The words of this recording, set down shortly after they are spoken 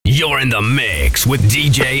You're in the mix with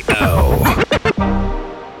DJ O.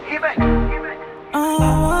 You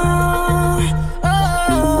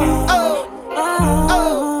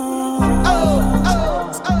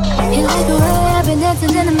like the way I've been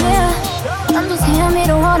dancing in the mirror. I'm just here, me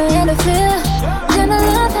don't wanna interfere. Then I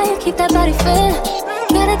love how you keep that body fit.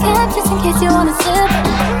 Got a cap just in case you wanna sip.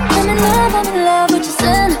 I'm in love with your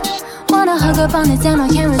sin. Wanna hug up on it, damn I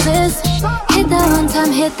can't resist. Hit that one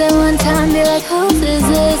time, be like, whose is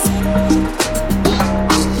this?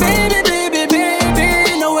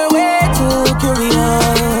 Baby, no, we're way too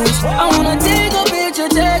curious. I wanna take a picture,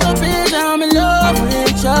 I'm in love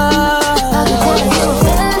with you. I can tell that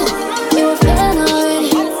you a fan already.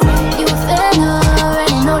 You a fan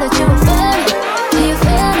already, know that you a fan. You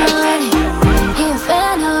a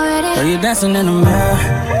fan already. Girl, you dancing in the mirror.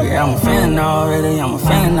 Yeah, I'm a fan already,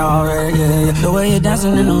 yeah. The way you're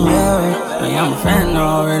dancing in the mirror. Yeah, I'm a fan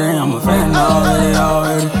already,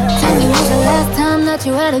 already. Tell me when's the last time that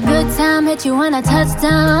you had a good time? Hit you when I touch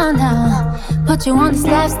down now. Put you on this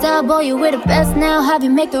lifestyle, boy, you with the best now. Have you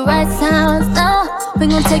make the right sounds now? We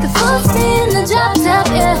gon' take a full spin in the drop top,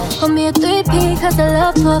 yeah. Put me a 3P, cause I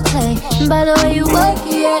love foreplay. And by the way you work,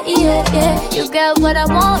 yeah. You got what I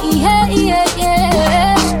want, yeah.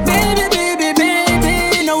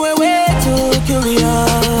 Baby, no, we're way too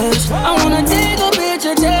curious. I wanna take a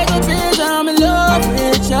picture, I'm in love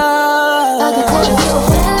with you. I can tell that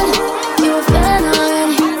you a fan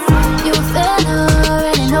already. You a fan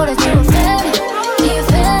already, know that you a fan. He a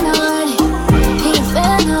fan already.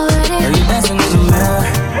 Girl, you dancing in the mirror.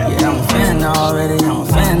 Yeah, I'm a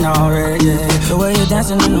fan already, yeah. The way you're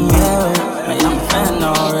dancing in the mirror. Yeah, I'm a fan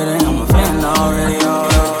already,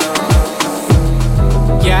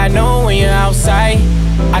 Yeah, I know when you're outside,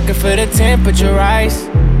 I can feel the temperature rise.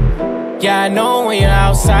 Yeah, I know when you're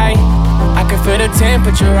outside, I can feel the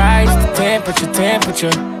temperature rise. The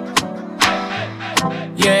temperature.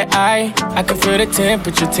 Yeah, I can feel the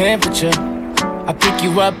temperature. I pick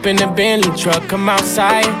you up in the Bentley truck, come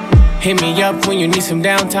outside. Hit me up when you need some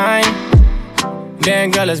downtime.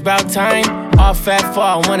 Damn girl, it's about time. Off at 4,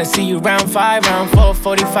 I wanna see you round 5. Round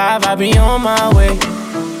 4:45, I'll be on my way.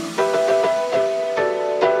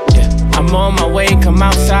 I'm on my way, come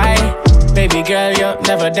outside. Baby girl, you'll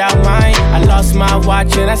never doubt mine. I lost my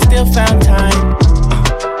watch and I still found time.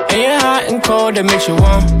 And you're hot and cold, that makes you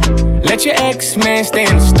warm. Let your ex-man stay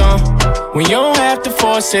in the storm. When you don't have to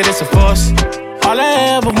force it, it's a force. All I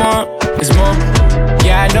ever want is more.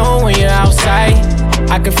 Yeah, I know when you're outside,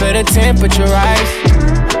 I can feel the temperature rise.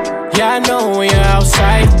 Yeah, I know when you're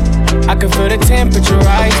outside, I can feel the temperature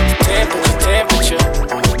rise. Temperature.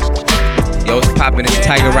 Yo, it's poppin', it's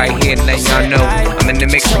Tiger right here, letting y'all know I'm in the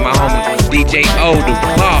mix with my homie DJ O, the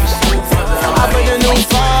boss. I put the new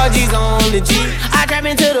 4G's on the G. I trap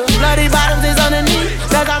into the bloody bottoms, it's underneath.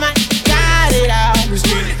 Cause I might got it out the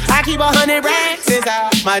street. I keep 100 racks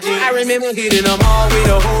inside my jeans. I remember hitting them all with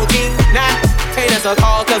the whole team. Now, hey, that's a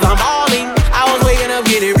call cause I'm balling. I was waking up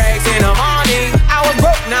getting racks in the morning. I was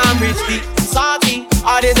broke, now I'm rich, deep, salty.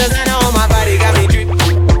 All this designer on my body got me drip.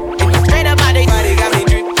 Straight up my body got me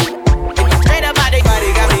drip. Straight up my body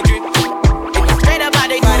got me drip. Straight up my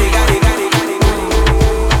body got me.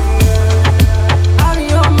 Out of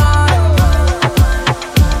your mind,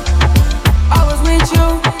 I was with you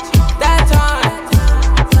that time.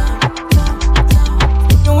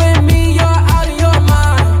 You with me, you're out of your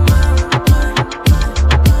mind.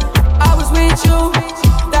 I was with you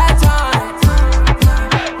that time.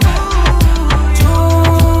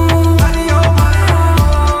 Out of your mind.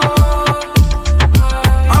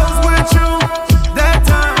 I was with you that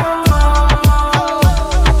time.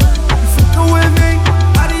 You fucking with me,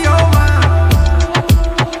 out of your mind.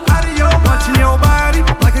 Out of your watching your body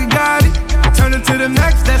like a Gotti. Turn it to the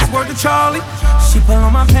next, that's worth the Charlie. She pull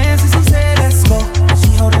on my pants and she said, let's go.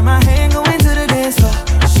 She holding my hand, going to the dance floor.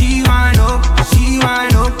 She wind up, she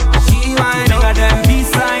wind up, she wind up. Got them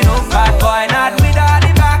B-sign up, bad boy, not without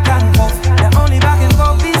the back and forth. The only back and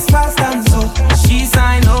forth is fast and so. She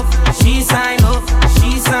sign up, she sign up,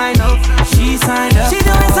 she sign up, she signed up. She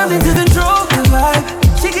doing something to control the vibe.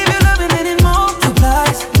 She give you love and then it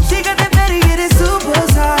multiplies. She got that Betty, get it super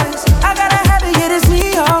size. I gotta have it, get it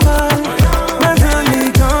me all mine. My girl,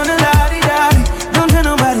 you gonna la-di-da-di. Don't tell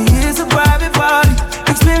nobody, it's a private party.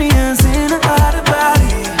 Experience in a out of body.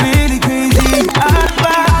 Really crazy, out of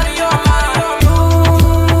body. Out of your mind,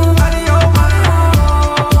 ooh, out of your mind.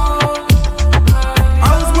 I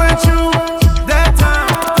was with you that time.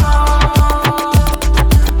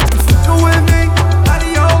 You fucking with me, out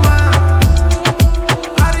of your mind.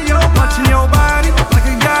 Out of your watching your body like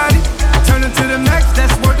a Gotti. Turn it to the next,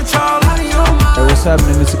 that's worth the Charlie. Out of your mind. Hey, what's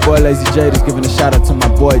happening? It's your boy Lazy J, just giving a shout out to my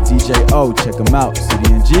boy DJ O. Check him out.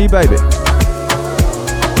 CDNG, baby.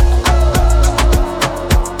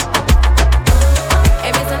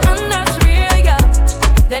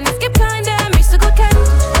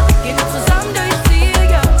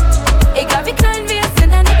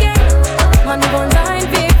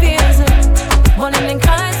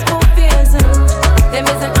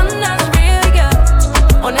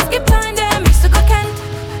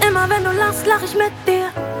 Lach ich mit dir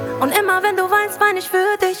und immer wenn du weinst, wein ich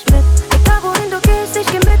für dich mit. Egal wohin du gehst, ich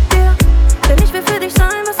geh mit dir, denn ich will für dich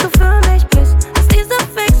sein, was du für mich bist. Dass dieser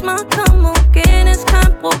Fix mal kommen und gehen ist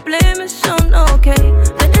kein Problem, ist schon okay.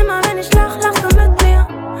 Denn immer wenn ich lach, lachst du mit mir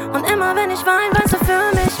und immer wenn ich wein, weinst du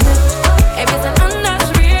für mich mit. Ey, wir sind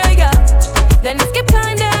anders real, ja, denn es gibt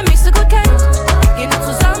keinen, der mich so gut kennt. Gehen nur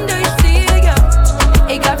zusammen durchs Ziel, ja,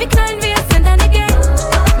 egal wie klein wir sind, deine Gang.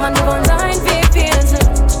 Mann, wir wollen sein, wie wir sind.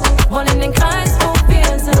 Wollen den Kreis, wo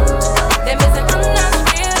wir sind. Denn wir sind anders,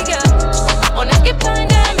 real, yeah. Und es gibt keinen,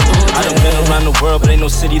 der mich. I done been around the world, but ain't no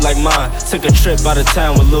city like mine. Took a trip out of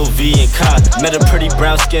town with Lil V and Kai. Met a pretty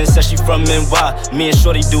brown skin, said she from NY. Me and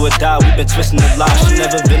Shorty do or die, we been twisting the lie. She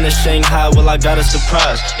never been to Shanghai, well I got a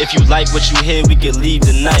surprise. If you like what you hear, we can leave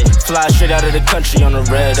tonight. Fly straight out of the country on a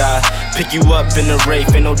red eye. Pick you up in the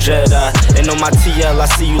Wraith, ain't no Jedi. And on my TL, I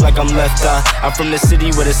see you like I'm left eye. I'm from the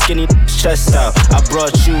city where the skinny chest out. I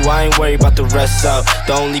brought you, I ain't worried about the rest out.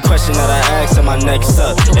 The only question that I ask, am I next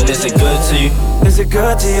up? And is it good to you? Is it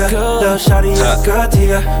good to you? Little shawty, is it good to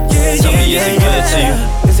you? Yeah, tell me, is it good to you?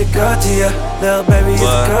 Is it good to you? Little baby, is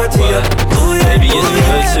it good to you? Ooh, yeah, baby, is it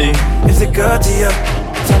good to you? Is it good to you?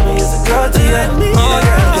 Tell me, is it good to you? Yeah,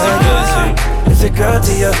 is it good to you? Is it good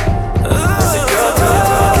to you? Is it good to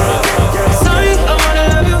you? Sorry, I wanna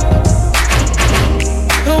love you.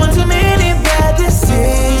 Don't want too many bad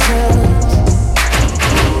decisions.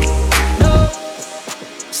 No.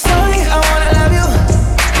 Sorry, I wanna love you.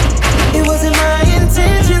 It wasn't my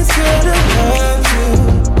intentions to hurt you.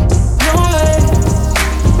 No way.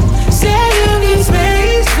 Say you need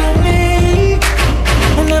space for me.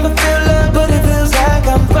 I never feel love, but it feels like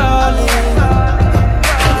I'm falling.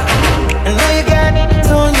 And now you got it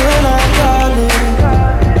on you and I'm calling.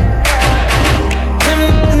 And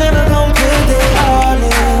never gonna put it all in.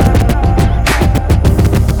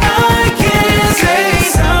 I can't say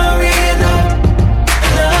sorry enough.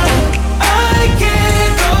 No, I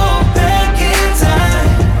can't go back in time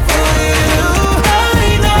for you. I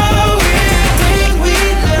know we think we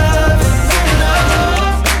love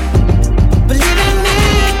enough. Believe in me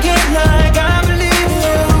again like I believe in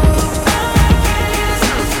you.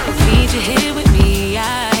 Need you here with me, I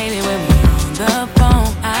hate it when we're on the phone.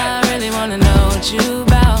 I really wanna know what you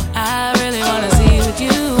about. I really wanna see what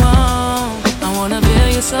you want. I wanna feel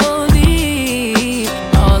you so deep,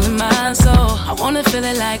 all in my soul. I wanna feel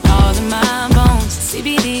it like all in my bones.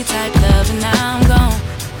 CBD type love and I'm gone.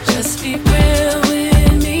 Just be real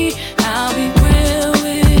with me, I'll be real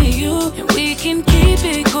with you, and we can keep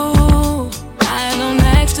it cool. I don't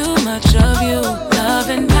ask too much of you. Love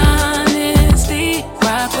and honesty,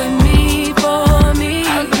 rock with me for me.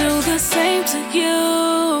 I'll do the same to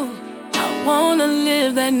you. I wanna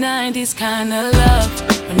live that 90s kind of love,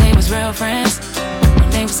 when they was real friends, when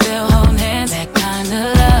they was still holding hands. That kind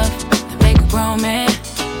of love that make a grown man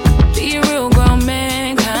be a real grown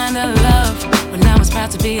man kind of love. When I was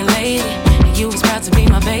proud to be a lady and you was proud to be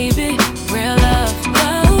my baby. Real love.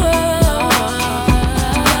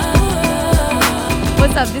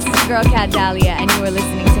 What's up? This is your girl Cat Dahlia, and you are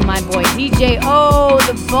listening to my boy DJ O,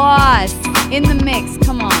 the boss, in the mix.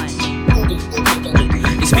 Come on.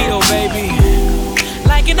 It's Vito, baby.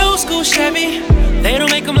 Like an old school Chevy, they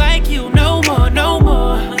don't make them like you no more, no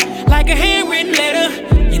more. Like a handwritten letter,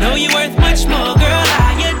 you know you're worth much more, girl.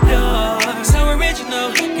 I adore. So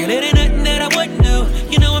original, girl, it ain't nothing that I wouldn't do.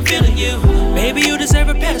 You know I'm feeling you, baby. You deserve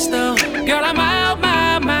a pedestal, girl. I'm out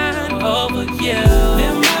my mind over you.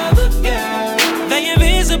 Them other girls, they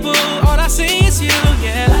invisible. All I see is you,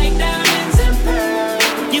 yeah. Like diamonds and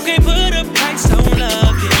pearls. You can't put a price on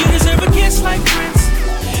love. Yeah. You deserve a kiss like Prince.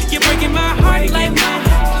 You're breaking my heart like mine.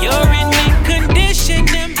 You're in me condition,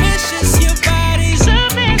 ambitious. Your body's a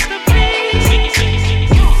masterpiece.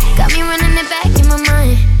 Got me running it back in my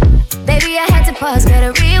mind. Baby, I had to pause,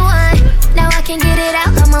 gotta rewind. Now I can get it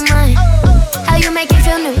out of my mind. How you make it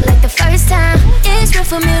feel new like the first time. It's real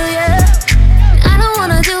familiar. I don't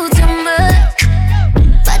wanna do too much,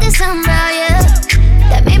 but there's something about you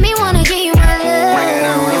that made me wanna give you my love.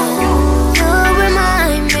 You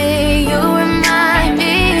remind me, you remind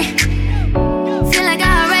me. Feel like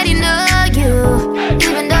I already know you,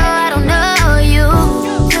 even though I don't know you.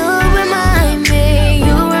 You remind me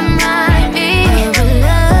of a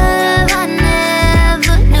love I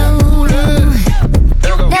never knew.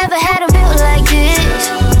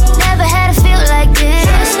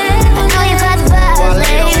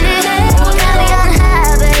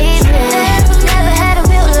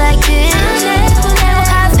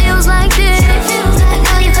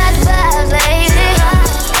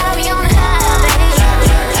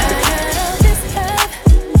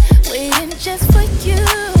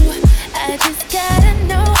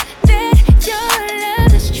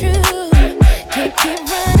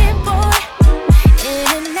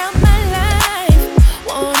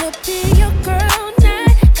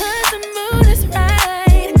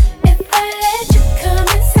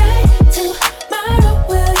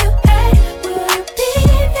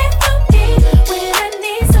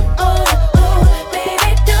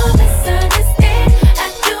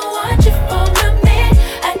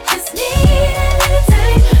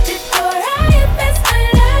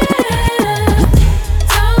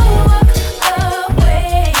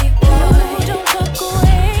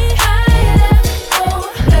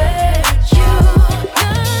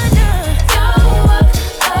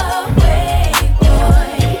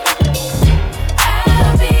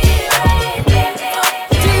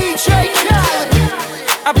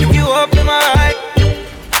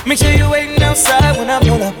 Make sure you're waiting outside when I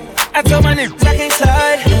pull up. I told my niggas I can't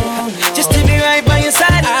slide. Just to be right by your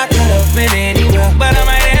side. I could have been anywhere, but I'm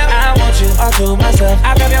right here. I want you all to myself.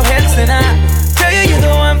 I grab your hands and I tell you you're the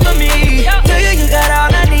one for me. Tell you you got all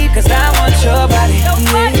I need, cause I want your body.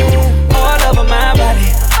 Yeah, all over my body.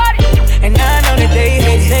 And I know that they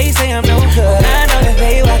hate it. They say I'm no good. I know that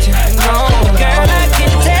they watching. No, girl, I can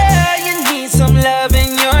tell you need some love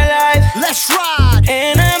in your life. Let's ride.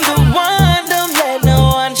 And I'm the one, don't let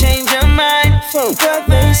no one change your mind. Fuck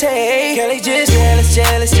them say, girl, they just jealous.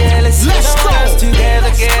 Let's go. Us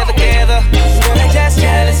together. Girl, they just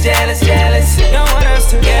jealous. Don't want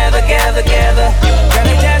us together. Girl, they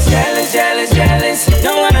just jealous.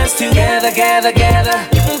 Don't want us together. Girl,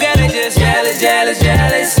 they just jealous. Don't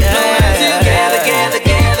want us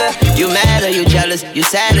together. You mad or you jealous? You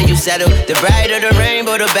sad or you settle? The brighter the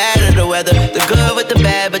rainbow, the better the weather. The good with the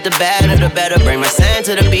bad, but the badder the better. Bring my sand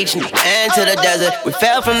to the beach and to the desert. We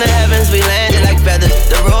fell from the heavens, we landed like feathers.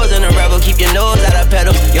 The rose and the rebel, keep your nose out of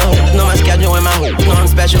pedal. Yo, know my schedule and my hoop, know I'm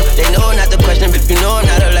special. They know not the question, but you know I'm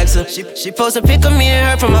not Alexa. She posts a pic of me and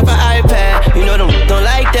her from off her iPad. You know them don't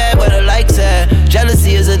like that, but I like that.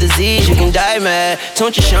 Jealousy is a disease, you can die mad.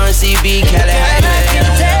 Don't you Sean CB, Cali High, man. I can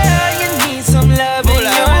tell you need some love in your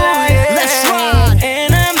life. Let's ride.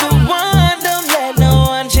 And I'm the one, don't let no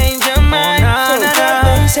one change your mind.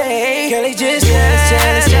 Say, girl, they just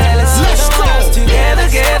jealous. Let's go. Don't want us together.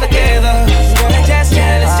 Girl, they just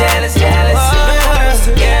jealous. Don't want us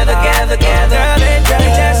together. Girl, they just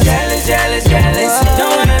jealous.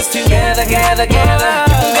 Don't want us together. Girl, they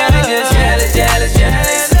just jealous. Don't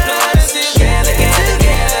want us together.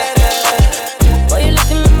 Boy, you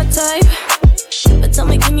looking at my type, but tell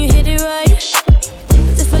me, can you hit it right?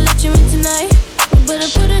 If I let you in tonight, you better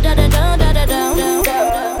put it down.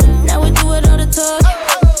 Now we do it all the talk.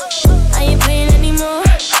 I ain't playing anymore.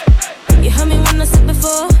 You heard me when I said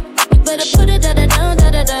before. You better put it down.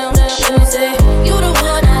 Let me say, you the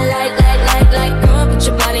one I like. Come on, put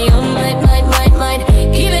your body on might.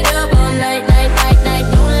 Keep it up all night.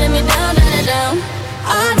 Don't let me down.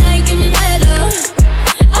 All night, give me that love.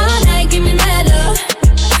 All night, give me that love.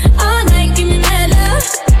 All night, give me that love.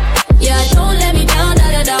 Yeah, don't let me down.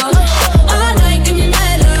 All night, give me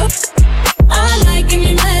that love. All night, give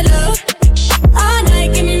me that love. All night,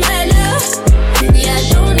 give me that love. Yeah,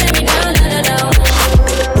 don't let me down.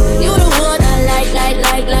 You the one I like.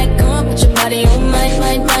 Come on, put your body on might.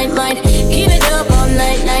 Keep it up all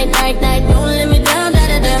night. Don't let me down.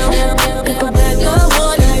 Come back, you're the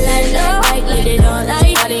one I like. Let it all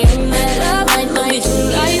night. Body on might. Don't you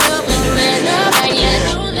light up, yeah,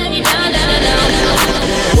 don't let me down.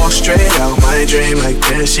 Walk straight out my dream like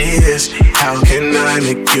there she is. How can I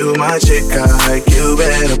make you my chick? I like you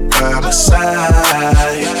better by my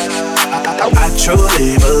side. I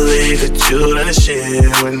truly believe that you the shit.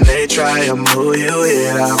 When they try to move you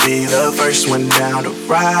in, I'll be the first one down to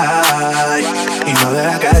ride. You know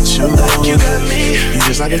that I got you, like you got me. You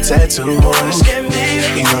just like a tattoo, boy.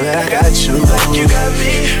 You know that I got you, like you got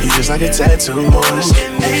me. You just like a tattoo, boy.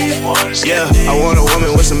 Yeah, I want a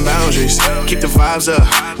woman with some boundaries. Keep the vibes up,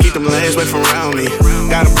 keep them lanes away from around me.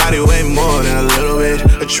 Got a body way more than a little bit.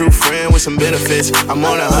 A true friend with some benefits. I'm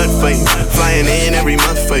on a hunt for you, flying in every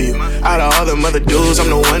month for you. Out of all them other dudes, I'm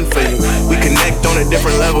the one for you. We connect on a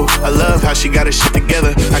different level. I love how she got her shit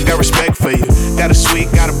together. I got respect for you. Got a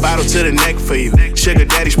sweet, got a bottle to the neck for you. Sugar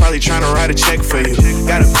daddy's probably trying to write a check for you.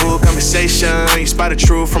 Got a cool conversation. You spot a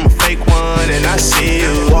true from a fake one, and I see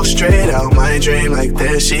you. Walk straight out my dream like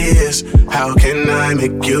there she is. How can I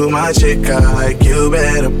make you my chick? I like you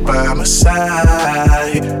better by my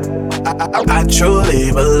side. I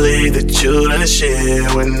truly believe that you the shit.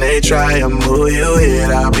 When they try to move you in,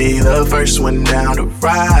 I'll be the first one down to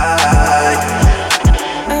ride.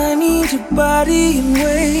 I need your body in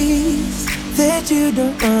ways that you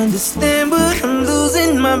don't understand, but I'm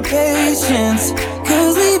losing my patience.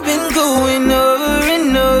 Cause we've been going over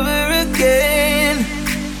and over again.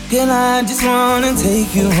 Girl, I just wanna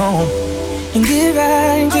take you home and get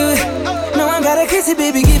right into it. No, I gotta kiss it,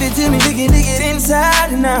 baby, give it to me, lick it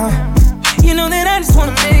inside and out. You know that I just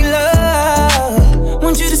wanna make love.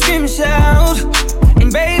 Want you to scream and shout.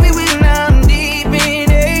 And baby, we're now deep in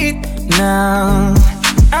it. Now,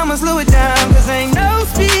 I'ma slow it down, cause ain't no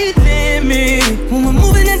speed limit. When we're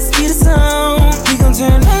moving at the speed of sound, we gon'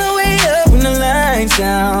 turn all the way up when the lights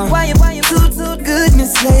down. Why you too good,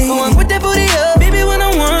 Miss Lady? Oh, I'm with that booty up, baby, when I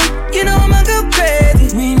want. You know I'ma go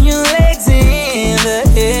crazy when your legs in the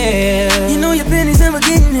air. You know your pennies never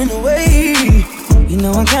getting in the way. You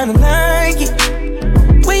know I kinda like it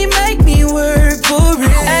when you make me work for it.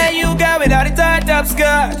 And you got without a tied up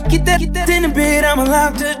skirt. Get that in the bed, I'm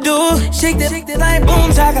allowed to do. Shake that like boom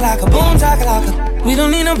chakalaka, boom chakalaka. We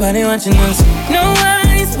don't need nobody watching us. No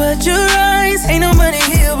eyes but your eyes. Ain't nobody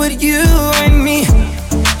here but you and me.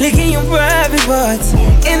 Licking your private parts,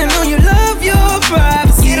 and I know you love your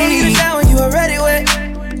privacy. You don't need a shower, you already wet.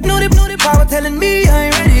 Know the power telling me I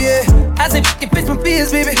ain't ready yet. I say it fits my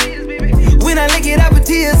fears, baby. When I lick it, I put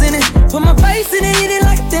tears in it. Put my face in it, eat it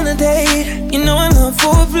like a dinner date. You know I love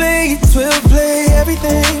foreplay, 12 play,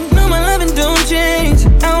 everything. No, my loving don't change.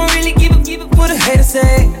 I don't really give up what a hater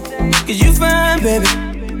say. Cause you fine, baby.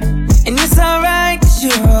 And it's alright, cause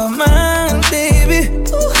you're all mine, baby.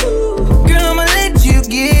 Ooh. Girl, I'ma let you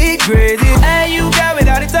get crazy. Hey, you got me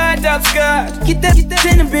all the tied up skirt. Get that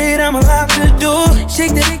in the bed, I'm allowed to do.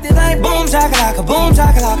 Shake that like boom chakalaka, boom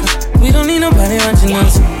chakalaka. We don't need nobody watching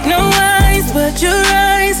us. No eyes but your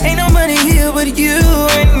eyes. Ain't nobody here but you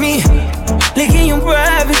and me. Licking your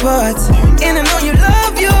private parts, and I know you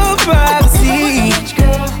love your privacy.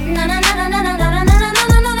 Na na na na na na na na na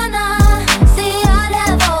na na na. See, I'd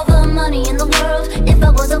have all the money in the world if I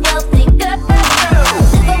was a wealthy girl.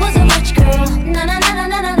 If I was a rich girl. Na na na na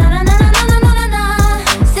na na na na na na na.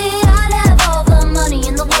 See, I'd have all the money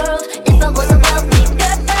in the world if I was a wealthy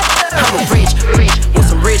girl. I'm a rich with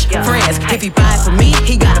some rich friends. If he buy for me,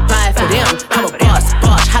 he gotta buy for them. I'm a boss,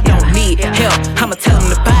 I don't need help. I'ma tell him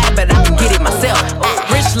to buy it, but I can get it myself.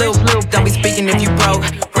 Rich little, don't be speaking if you broke.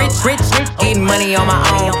 Rich, getting money on my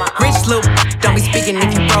own. Rich little, don't be speaking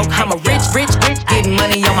if you broke. I'm a rich, getting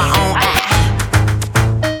money on my own.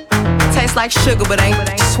 Tastes like sugar, but ain't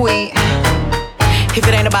sweet. If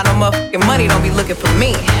it ain't about no motherfucking money, don't be looking for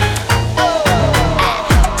me.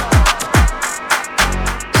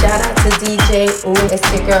 Shout out to DJ Ooh, it's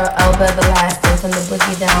your girl Elba Everlasting from the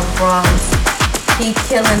Boogie Down Bronx. Keep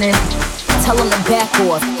killing it. Tell him to back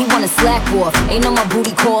off, he wanna slack off. Ain't no more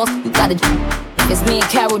booty calls, you gotta. It's me and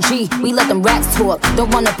Karol G, we let them racks talk. Don't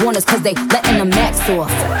run up on us cause they letting the max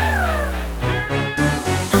off.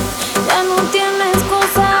 Ya no tienes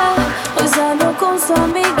excusa, hoy salgo con su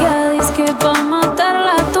amiga. Dice que pa' matar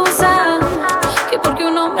la tusa, que porque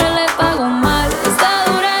un hombre le pagó mal. Está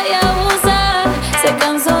dura y abusa, se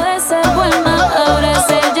cansó de ser buena. Ahora es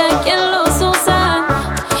ella quien los usa,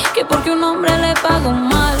 que porque un hombre le pagó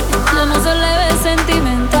mal. Ya no se le ve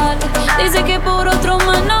sentimental, dice que por otro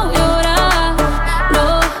más no llora.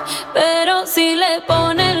 No, pero si le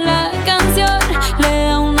ponen la canción, le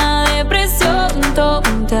da una depresión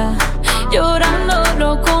tonta. Llorando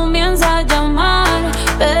lo comienza a llamar,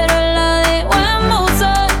 pero él la dejó en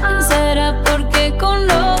buzón. ¿Será porque con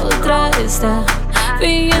otra está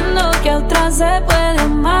fingiendo que a otra se puede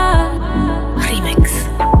amar? Remix.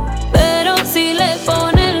 Pero si le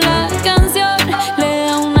ponen la canción, le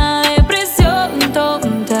da una depresión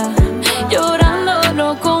tonta. Llorando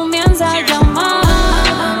lo comienza a llamar.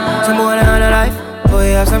 Some boy on the life,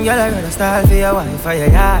 boy have some girl I gonna style for your wife for your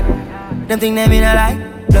yard. Them think they mean a lie.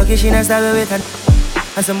 Lucky she not style with her.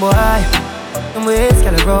 And some boy, them ways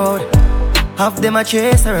girl road. Half them a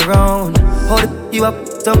chase her around. Hold you up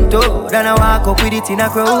some toe, then I walk up with it in a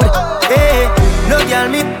crowd. Hey, no girl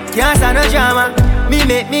me can't stand no drama. Me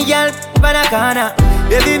make me girl by the corner.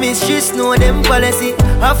 Baby miss she know them policy.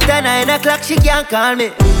 After 9 o'clock she can't call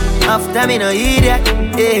me. After me no idiot,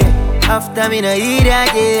 yeah. After me no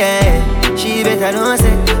idiot, yeah. She better know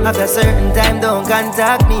say after certain time don't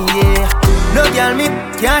contact me, yeah. No girl me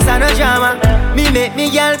can't stand no drama. Me make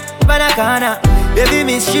me girl by the corner. Baby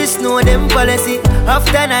miss she know them policy.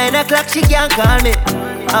 After 9 o'clock she can't call me.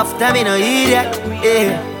 After me no idiot,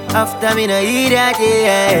 yeah. After me no idiot,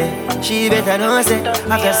 yeah. She better know say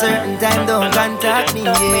after certain time don't contact me,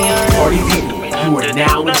 yeah. Party people, you are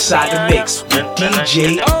now inside the mix with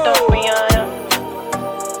DJ O.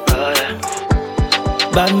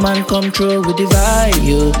 Bad man come through with the vibe,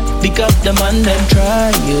 you. Pick up the man, them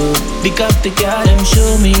try, you. Pick up the girl, them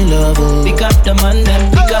show me love, oh. Pick up the man,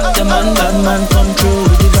 them pick up the man. Bad man come through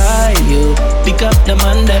with the vibe, you. Pick up the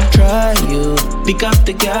man, them try, you. Pick up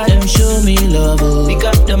the girl, them show me love, oh. Pick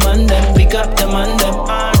up the man, them pick up the man, them.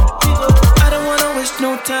 I don't wanna waste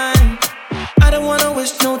no time. I don't wanna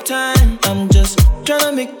waste no time. I'm just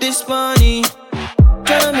tryna make this money.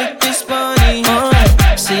 Tryna make this money.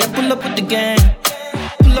 Say I pull up with the gang.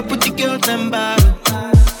 Pull up with the girls and bottle.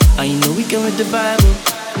 I know we can with the Bible.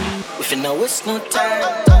 If you know it's no time.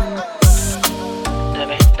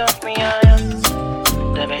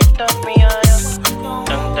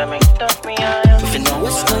 If you know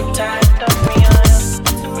it's no time.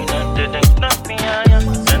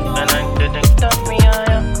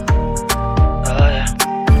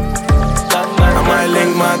 I might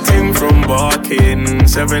link my team from Barking.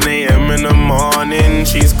 7 a.m. in the morning,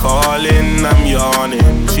 she's calling, I'm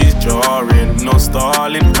yawning, she's jarring, no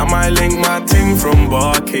stalling. I might link my ting from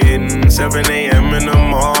barking. 7 a.m. in the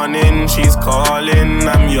morning, she's calling,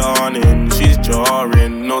 I'm yawning, she's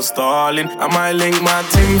jarring, no stalling. I might link my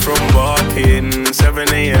ting from barking.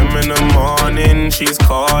 7 a.m. in the morning, she's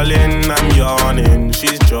calling, I'm yawning,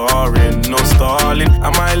 she's jarring, no stalling. I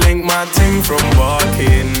might link my ting from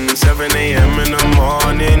barking. 7 a.m. in the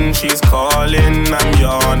morning, she's calling, I'm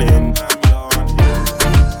yawning.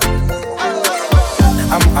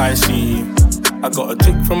 I'm icy. I got a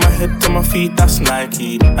tick from my head to my feet, that's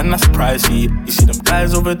Nike, and that's pricey. You see them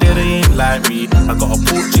guys over there, they ain't like me. I got a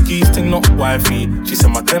Portuguese thing, not wifey. She said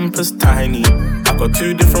my temper's tiny. I got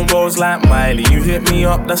 2 different roles like Miley. You hit me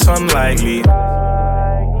up, that's unlikely.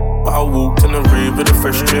 But I walked in the rave with a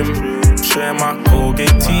fresh trim, showing my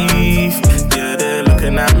Colgate teeth. Yeah, they're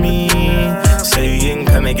looking at me, saying,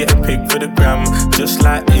 can I get a pic for the gram? Just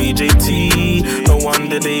like AJT. No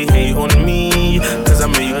wonder they hate on me, cause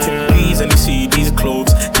I'm making peas and you see these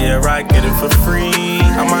clothes. Yeah, I get it for free.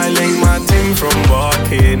 I might link my ting from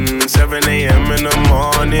barking. 7 a.m. in the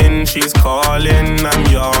morning, she's calling, I'm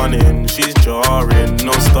yawning, she's jarring,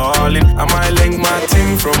 no stalling. I might link my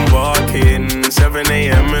ting from barking. 7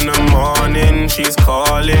 a.m. in the morning, she's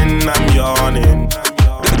calling, I'm yawning.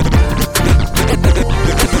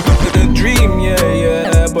 A dream,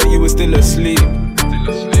 yeah, but you were still asleep.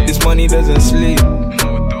 This money doesn't sleep.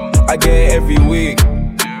 I get it every week.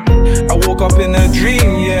 I woke up in a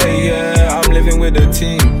dream, yeah, I'm living with a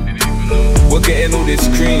team. We're getting all this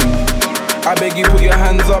cream. I beg you put your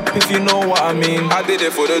hands up if you know what I mean. I did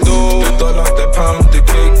it for the dough. The dollar, the pound, the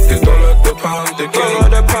cake. The dollar, the pound, the cake. Dollar,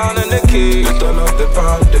 the pound and the cake. The dollar, the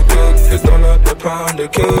pound, the cake. The dollar, the pound, the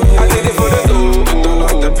cake. I did it for the dough. The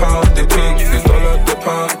dollar, the pound, the cake. The dollar, the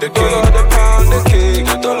pound, the cake. Dollar, the pound, the cake.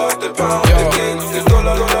 The dollar, the pound, the cake. The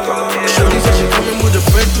dollar, the pound, the cake. Shorty said she coming with the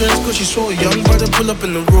brethren, cause she saw a young brother pull up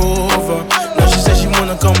in the Rover. Now she said she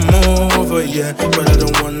wanna come over, yeah, but I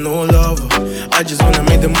don't want no lover. I just wanna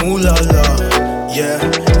make the moolah la, yeah,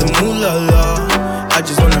 the moolah la. I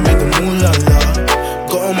just wanna make the moolah la.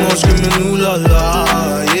 Got 'em all screaming ooh la la,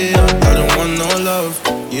 yeah. I don't want no love.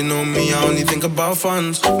 You know me, I only think about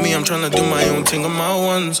funds. Me, I'm tryna do my own thing on my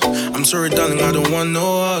ones. I'm sorry, darling, I don't want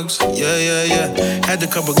no hugs. Yeah. Had a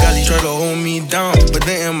couple galleys try to hold me down, but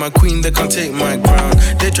they ain't my queen, they can't take my crown.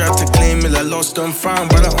 They tried to claim it, I lost and found,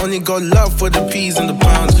 but I only got love for the peas and the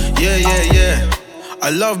pounds. Yeah. I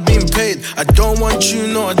love being paid. I don't want you,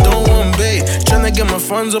 no, I don't want bait. Tryna get my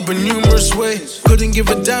funds up in numerous ways. Couldn't give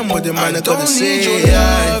a damn what the man I gotta say. I don't need your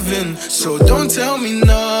loving, so don't tell me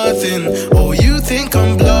nothing. Oh, you think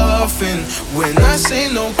I'm bluffing when I say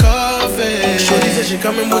no coffee. Shorty said she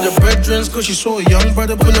coming with her brethren, cause she saw a young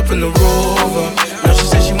brother pull up in the Rover. Now she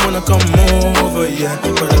said she wanna come over, yeah,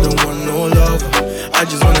 but I don't want no love. I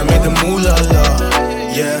just wanna make the moolah la,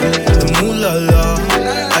 yeah, the moolah la.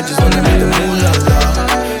 I just wanna make the moolah la.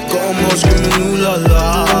 Got 'em all screaming ooh la la,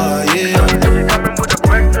 yeah. Now she said she coming with the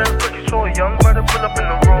breakfast, but she saw a young brother pull up in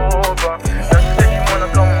the Rover. Now she said she wanna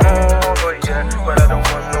come over, yeah, but I don't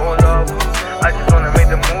want no love. I just wanna make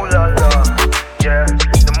the moolah la, yeah,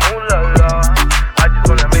 the moolah la. I just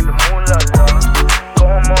wanna make the moolah la. Got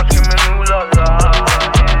 'em all screaming ooh la la, yeah.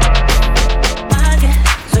 I get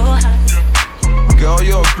so hot. Girl,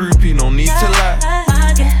 you're a groupie, no need to lie.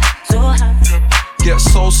 I get so hot. Get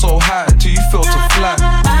so high till you feel to fly.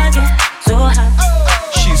 I get so hot.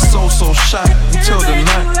 She's so shy until the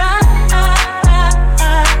night.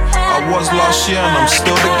 I was last year and I'm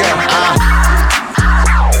still the guy.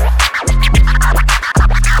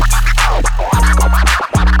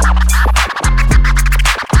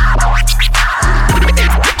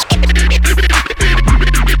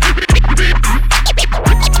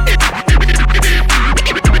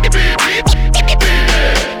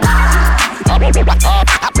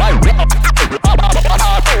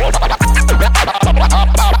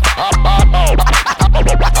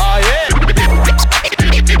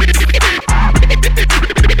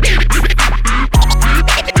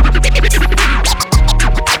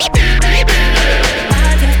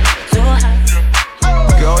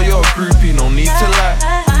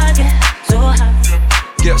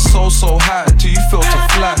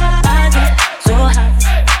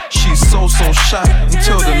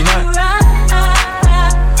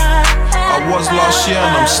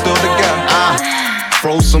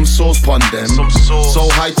 So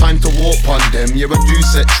high time to walk on them. You're a do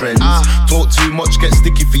set trends. Talk too much, get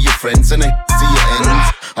sticky for your friends, and then to your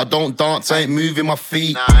ends. I don't dance, I ain't moving my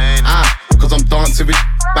feet. Cause I'm Dancing with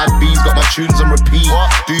bad bees, got my tunes on repeat.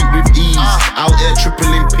 Do it with ease, out here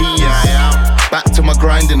tripling P's. Back to my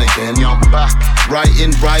grinding again.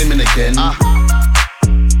 Writing, rhyming again.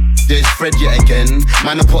 There's Fred yet again.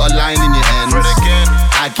 Man, I put a line in your ends.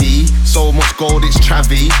 Aggie, so much gold, it's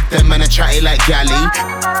Travi. Them man are chatty like Galley.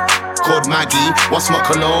 Called Maggie, what's my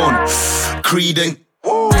cologne? Creed and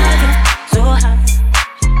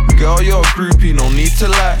Girl, you're a groupie, no need to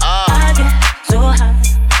lie.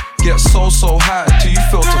 Get so high till you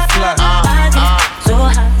feel to fly.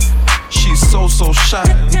 She's so shy.